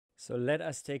So let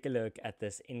us take a look at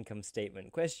this income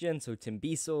statement question. So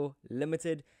Timbiso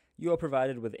Limited, you are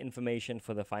provided with information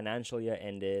for the financial year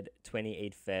ended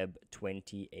 28 Feb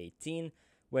 2018.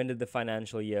 When did the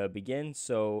financial year begin?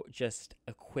 So just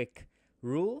a quick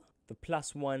rule, the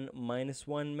 +1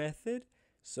 -1 method.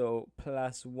 So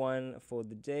 +1 for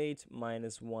the date,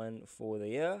 -1 for the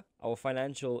year. Our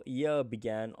financial year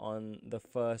began on the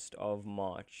 1st of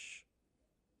March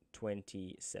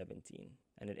 2017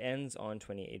 and it ends on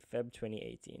 28 Feb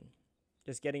 2018.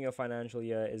 Just getting your financial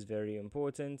year is very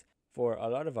important for a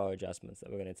lot of our adjustments that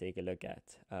we're going to take a look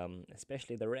at,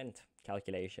 especially the rent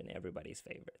calculation, everybody's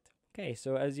favorite. Okay,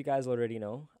 so as you guys already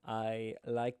know, I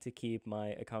like to keep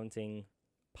my accounting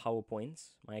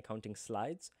PowerPoints, my accounting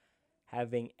slides,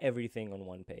 having everything on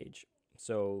one page.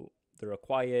 So the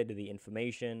required, the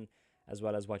information, as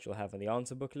well as what you'll have in the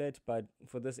answer booklet. But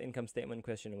for this income statement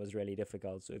question, it was really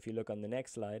difficult. So if you look on the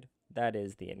next slide, that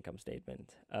is the income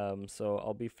statement. So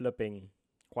I'll be flipping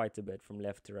quite a bit from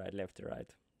left to right, left to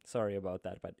right. Sorry about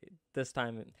that, but this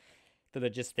time the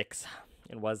logistics,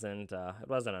 it wasn't on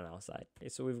our side. Okay,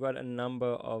 so we've got a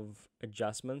number of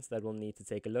adjustments that we'll need to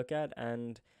take a look at.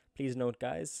 And please note,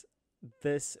 guys,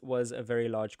 this was a very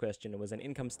large question. It was an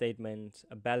income statement,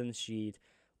 a balance sheet,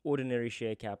 ordinary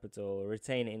share capital,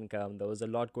 retained income. There was a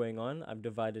lot going on. I've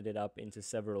divided it up into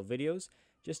several videos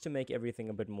just to make everything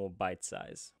a bit more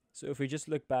bite-sized. So if we just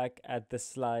look back at the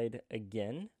slide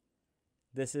again,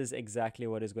 this is exactly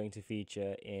what is going to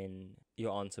feature in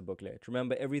your answer booklet.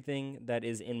 Remember, everything that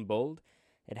is in bold,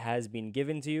 it has been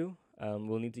given to you.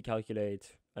 We'll need to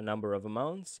calculate a number of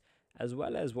amounts, as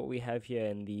well as what we have here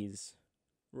in these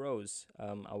rows,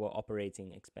 our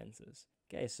operating expenses.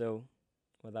 Okay, so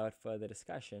without further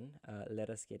discussion, let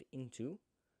us get into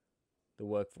the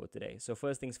work for today. So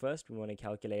first things first, we want to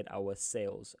calculate our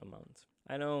sales amount.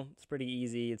 I know it's pretty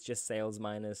easy. It's just sales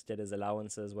minus debtors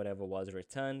allowances, whatever was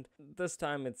returned. This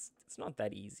time it's not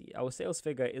that easy. Our sales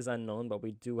figure is unknown, but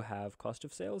we do have cost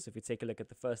of sales. If you take a look at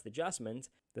the first adjustment,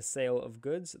 the sale of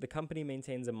goods, the company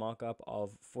maintains a markup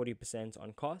of 40%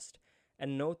 on cost.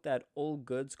 And note that all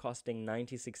goods costing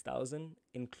 96,000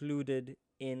 included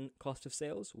in cost of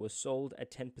sales was sold at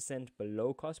 10%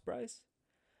 below cost price.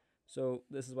 So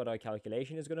this is what our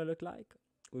calculation is going to look like.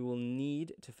 We will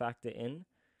need to factor in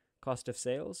cost of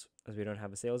sales, as we don't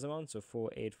have a sales amount, so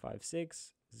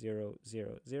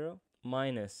 4856,000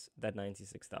 minus that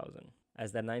 96,000.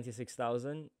 As that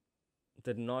 96,000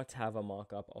 did not have a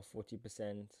markup of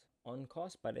 40% on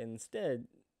cost, but instead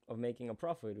of making a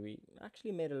profit, we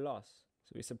actually made a loss.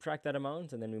 So we subtract that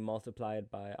amount and then we multiply it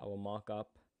by our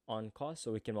markup on cost.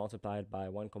 So we can multiply it by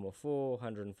 1,4,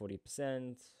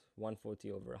 140%,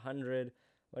 140 over 100,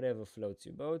 whatever floats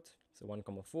your boat. So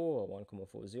 1,4 or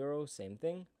 1,40, same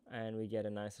thing. And we get a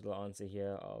nice little answer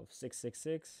here of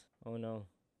 666. Oh no,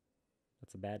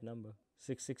 that's a bad number.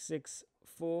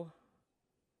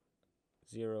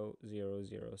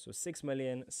 666,400,000. So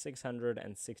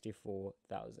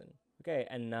 6,664,000. Okay,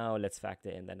 and now let's factor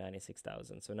in the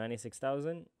 96,000. So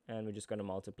 96,000, and we're just going to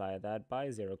multiply that by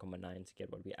 0.9 to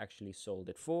get what we actually sold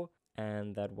it for.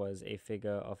 And that was a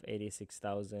figure of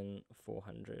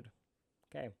 86,400.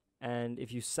 Okay, and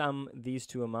if you sum these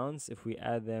two amounts, if we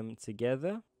add them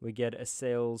together, we get a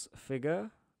sales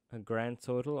figure, a grand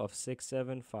total of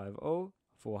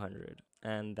 6,750,400.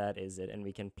 And that is it. And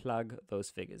we can plug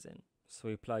those figures in. So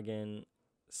we plug in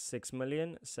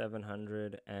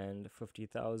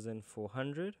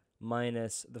 6,750,400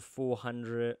 minus the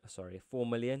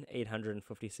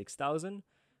 4,856,000,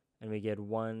 and we get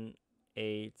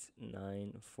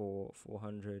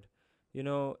 1,894,400. You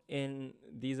know, in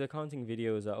these accounting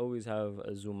videos, I always have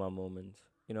a Zuma moment.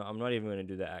 You know, I'm not even going to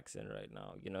do the accent right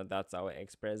now. You know, that's our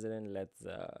ex-president. Let's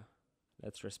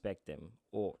respect him,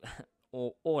 or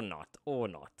not.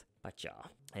 But yeah.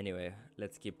 Anyway,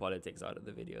 let's keep politics out of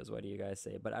the videos. What do you guys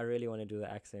say? But I really want to do the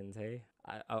accent, hey?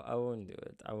 I won't do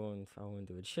it. I won't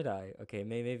do it. Should I? Okay,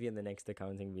 maybe in the next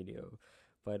accounting video.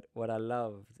 But what I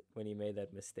loved when he made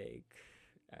that mistake,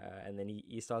 and then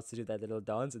he starts to do that little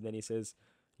dance, and then he says,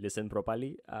 "Listen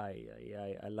properly." I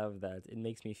love that. It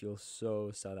makes me feel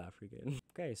so South African.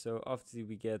 Okay, so after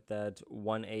we get that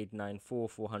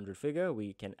 1,894,400 figure,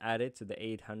 we can add it to the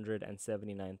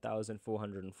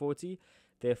 879,440.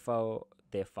 Therefore,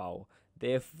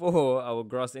 our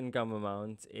gross income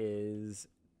amount is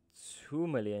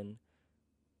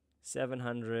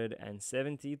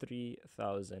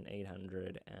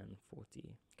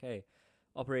 2,773,840. Okay,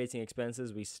 operating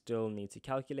expenses, we still need to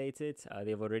calculate it.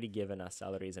 They've already given us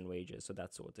salaries and wages, so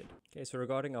that's sorted. Okay, so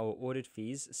regarding our audit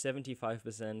fees,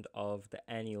 75% of the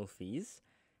annual fees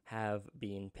have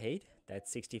been paid. That's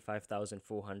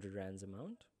 65,400 rands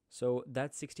amount. So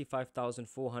that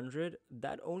 65,400,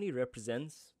 that only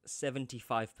represents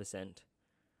 75%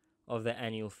 of the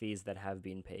annual fees that have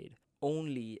been paid.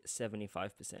 Only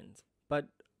 75%. But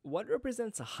what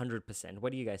represents 100%?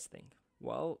 What do you guys think?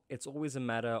 Well, it's always a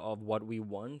matter of what we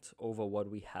want over what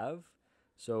we have.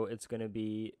 So it's going to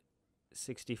be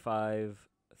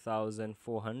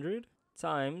 65,400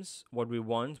 times what we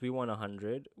want. We want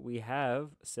 100. We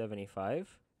have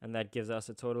 75. And that gives us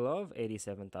a total of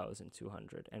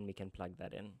 87,200. And we can plug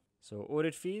that in. So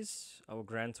audit fees, our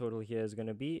grand total here is going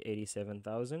to be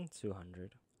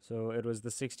 87,200. So it was the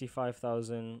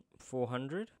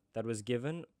 65,400 that was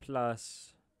given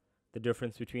plus the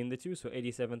difference between the two. So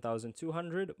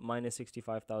 87,200 minus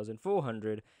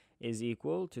 65,400 is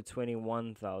equal to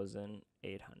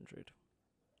 21,800.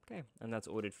 Okay, and that's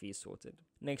audit fees sorted.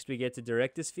 Next, we get to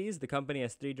director's fees. The company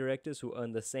has 3 directors who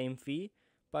earn the same fee,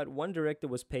 but one director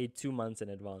was paid 2 months in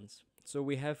advance. So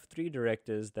we have 3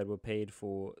 directors that were paid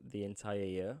for the entire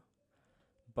year,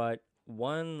 but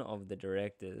one of the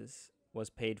directors was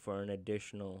paid for an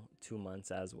additional 2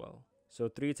 months as well. So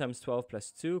 3 times 12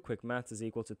 plus 2, quick maths, is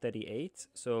equal to 38.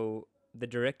 So the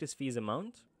director's fees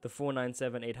amount, the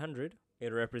 497,800,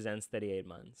 it represents 38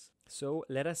 months. So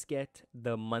let us get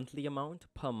the monthly amount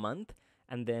per month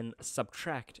and then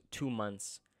subtract 2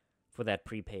 months for that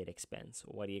prepaid expense.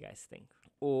 What do you guys think?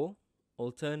 Or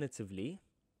alternatively,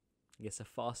 I guess a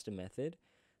faster method,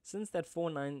 since that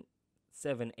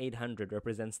 497,800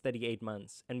 represents 38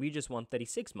 months and we just want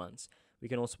 36 months, we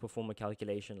can also perform a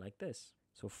calculation like this.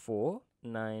 So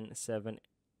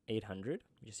 497,800,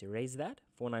 just erase that,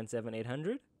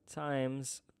 497,800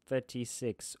 times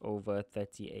 36 over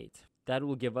 38. That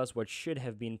will give us what should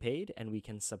have been paid, and we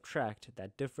can subtract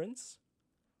that difference.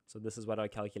 So this is what our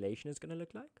calculation is going to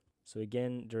look like. So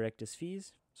again, director's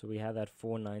fees. So we have that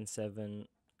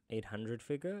 497,800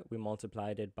 figure. We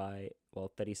multiplied it by,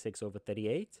 36 over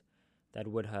 38. That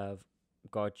would have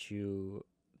got you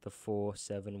the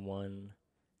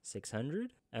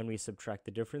 471,600. And we subtract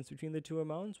the difference between the two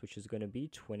amounts, which is going to be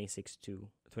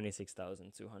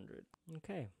 26,200.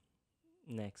 Okay.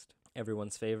 Next,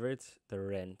 everyone's favorite, the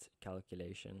rent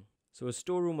calculation. So a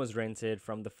storeroom was rented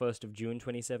from the 1st of June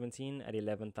 2017 at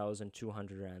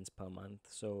 11,200 rands per month.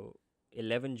 So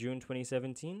 11 June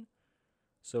 2017.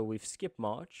 So we've skipped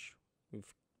March,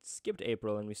 we've skipped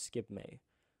April, and we've skipped May.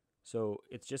 So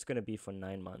it's just going to be for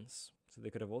 9 months. So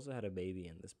they could have also had a baby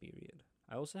in this period.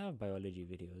 I also have biology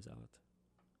videos out.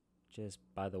 Just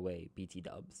by the way, BT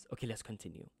dubs. Okay, let's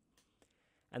continue.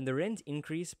 And the rent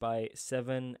increased by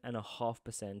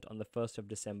 7.5% on the 1st of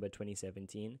December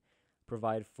 2017,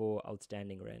 provide for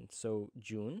outstanding rent. So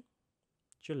June,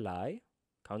 July,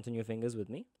 count on your fingers with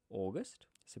me, August,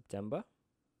 September,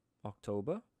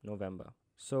 October, November.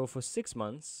 So for 6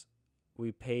 months,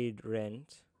 we paid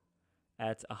rent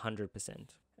at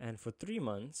 100%. And for 3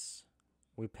 months,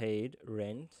 we paid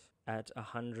rent at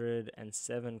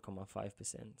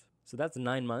 107.5%. So that's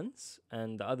 9 months,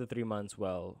 and the other 3 months,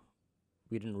 we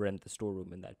didn't rent the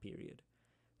storeroom in that period.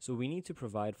 So we need to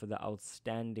provide for the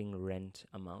outstanding rent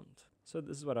amount. So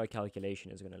this is what our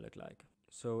calculation is going to look like.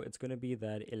 So it's going to be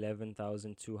that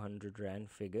 11,200 rand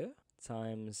figure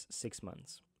times 6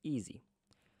 months. Easy.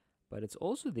 But it's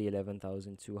also the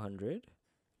 11,200.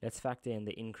 Let's factor in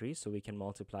the increase, so we can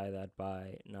multiply that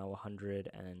by now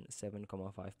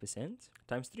 107.5%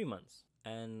 times 3 months.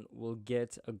 And we'll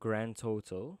get a grand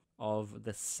total of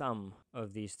the sum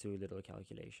of these two little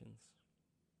calculations.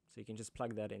 So you can just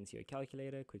plug that into your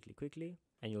calculator quickly,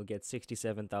 and you'll get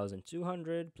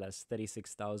 67,200 plus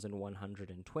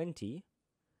 36,120,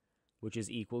 which is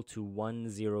equal to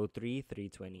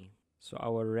 103,320. So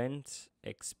our rent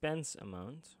expense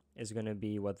amount is going to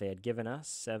be what they had given us,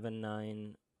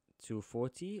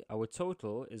 79,240. Our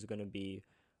total is going to be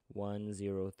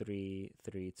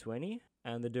 103,320,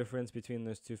 and the difference between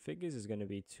those two figures is going to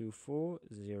be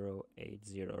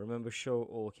 24,080. Remember, show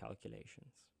all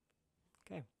calculations.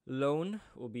 Okay. Loan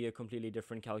will be a completely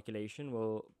different calculation.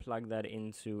 We'll plug that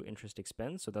into interest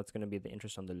expense. So that's going to be the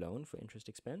interest on the loan for interest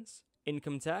expense.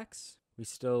 Income tax, we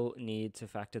still need to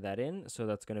factor that in. So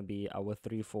that's going to be our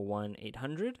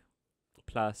 341,800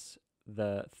 plus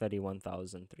the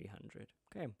 31,300.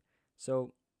 Okay.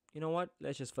 So you know what?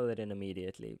 Let's just fill it in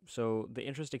immediately. So the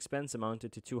interest expense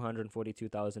amounted to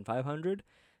 242,500.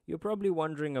 You're probably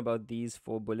wondering about these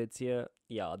 4 bullets here.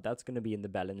 Yeah, that's going to be in the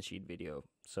balance sheet video.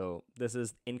 So this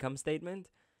is income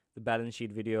statement. The balance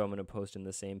sheet video I'm going to post in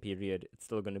the same period. It's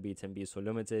still going to be Tembiso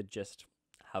Limited. Just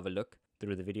have a look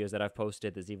through the videos that I've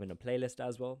posted. There's even a playlist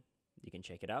as well. You can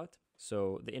check it out.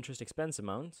 So the interest expense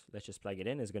amount, let's just plug it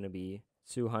in, is going to be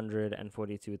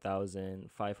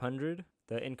 242,500.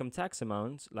 The income tax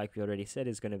amount, like we already said,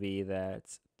 is going to be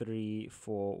that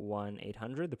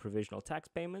 341,800, the provisional tax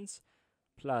payments,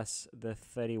 plus the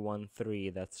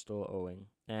 31,300 that's still owing.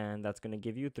 And that's going to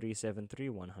give you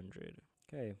 373,100.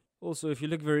 Okay. Also, if you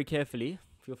look very carefully,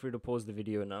 feel free to pause the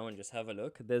video now and just have a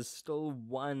look. There's still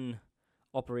one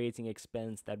operating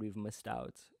expense that we've missed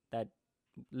out. That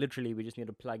literally we just need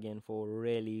to plug in for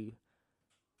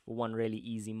one really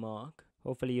easy mark.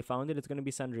 Hopefully you found it. It's going to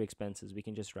be sundry expenses. We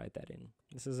can just write that in.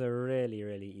 This is a really,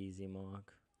 really easy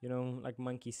mark. You know, like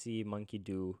monkey see, monkey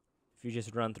do. If you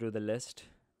just run through the list,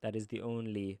 that is the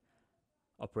only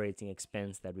operating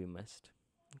expense that we missed.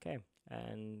 Okay,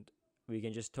 and we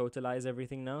can just totalize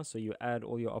everything now. So you add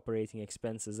all your operating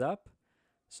expenses up.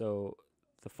 So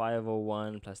the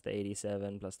 501 plus the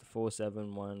 87 plus the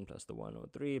 471 plus the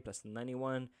 103 plus the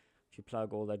 91. If you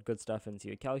plug all that good stuff into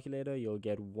your calculator, you'll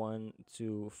get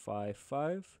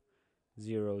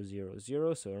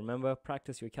 1,255,000. So remember,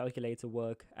 practice your calculator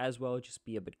work as well. Just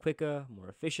be a bit quicker, more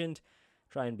efficient.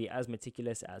 Try and be as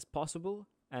meticulous as possible.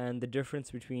 And the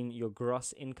difference between your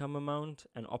gross income amount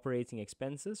and operating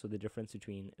expenses, so the difference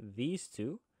between these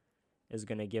two, is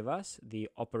going to give us the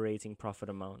operating profit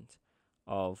amount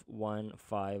of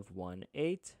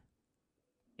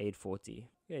 1,518,840.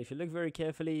 Okay, if you look very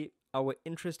carefully, our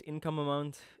interest income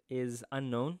amount is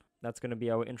unknown. That's going to be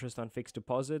our interest on fixed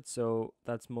deposit. So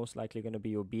that's most likely going to be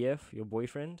your BF, your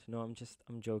boyfriend. No, I'm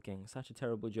joking. Such a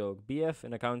terrible joke. BF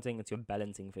in accounting, it's your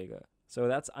balancing figure. So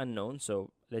that's unknown.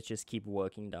 So let's just keep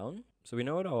working down. So we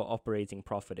know what our operating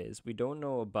profit is. We don't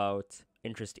know about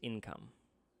interest income,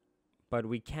 but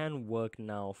we can work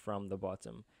now from the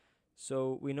bottom.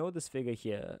 So we know this figure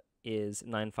here is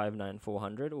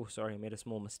 959,400. Oh, sorry, I made a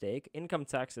small mistake. Income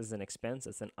tax is an expense,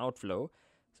 it's an outflow.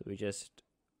 So we just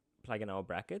plug in our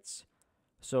brackets.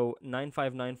 So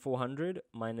 959,400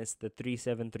 minus the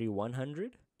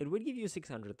 373,100, it would give you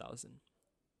 600,000.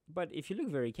 But if you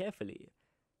look very carefully,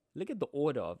 look at the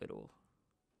order of it all.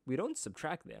 We don't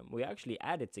subtract them, we actually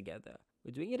add it together.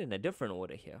 We're doing it in a different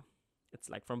order here.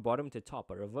 It's like from bottom to top,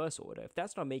 a reverse order. If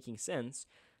that's not making sense,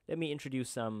 let me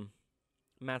introduce some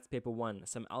Maths paper 1,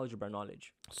 some algebra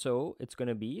knowledge. So it's going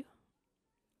to be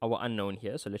our unknown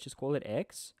here. So let's just call it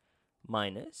x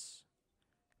minus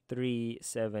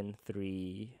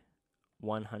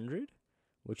 373,100,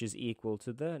 which is equal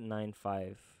to the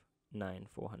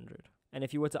 959,400. And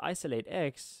if you were to isolate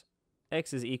x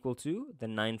is equal to the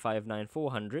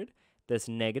 959,400. This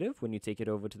negative, when you take it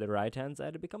over to the right-hand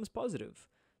side, it becomes positive.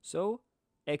 So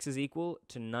x is equal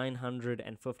to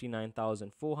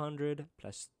 959,400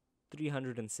 plus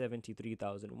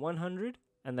 373,100,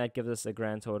 and that gives us a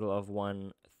grand total of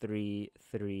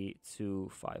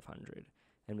 1,332,500.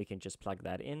 And we can just plug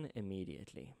that in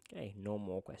immediately. Okay, no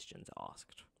more questions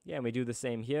asked. Yeah, and we do the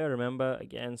same here. Remember,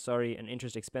 again, sorry, an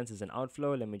interest expense is an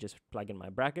outflow. Let me just plug in my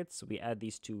brackets. So we add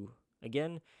these two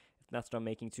again. If that's not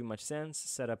making too much sense,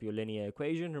 set up your linear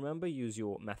equation. Remember, use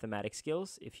your mathematics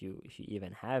skills if you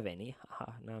even have any.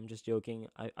 No, I'm just joking.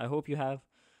 I hope you have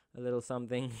a little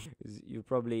something. You're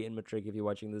probably in matric if you're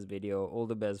watching this video. All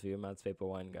the best for your maths paper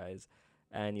 1, guys.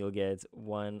 And you'll get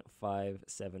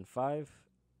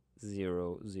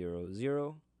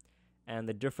 1,575,000. And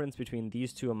the difference between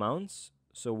these two amounts,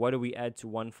 so what do we add to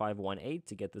 1,518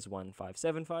 to get this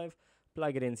 1,575?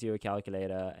 Plug it into your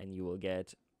calculator and you will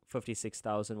get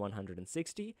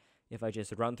 56,160. If I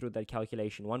just run through that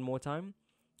calculation one more time,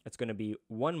 it's going to be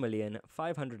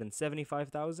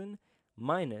 1,575,000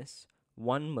 minus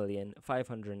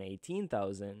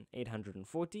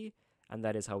 1,518,840, and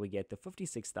that is how we get the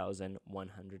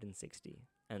 56,160.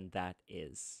 And that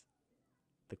is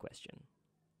the question.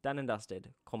 Done and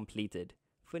dusted, completed,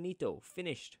 finito,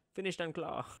 finished and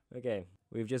klar. Okay,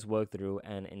 we've just worked through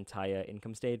an entire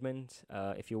income statement.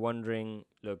 If you're wondering,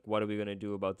 look, what are we going to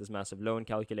do about this massive loan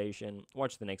calculation?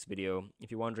 Watch the next video.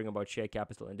 If you're wondering about share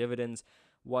capital and dividends,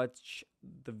 watch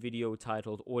the video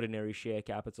titled Ordinary Share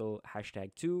Capital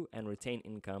 #2 and Retain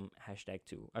Income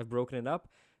 #2. I've broken it up,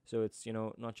 so it's,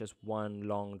 not just one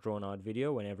long drawn out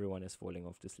video when everyone is falling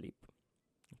off to sleep.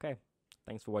 Okay,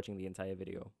 thanks for watching the entire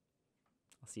video.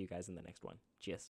 I'll see you guys in the next one. Cheers.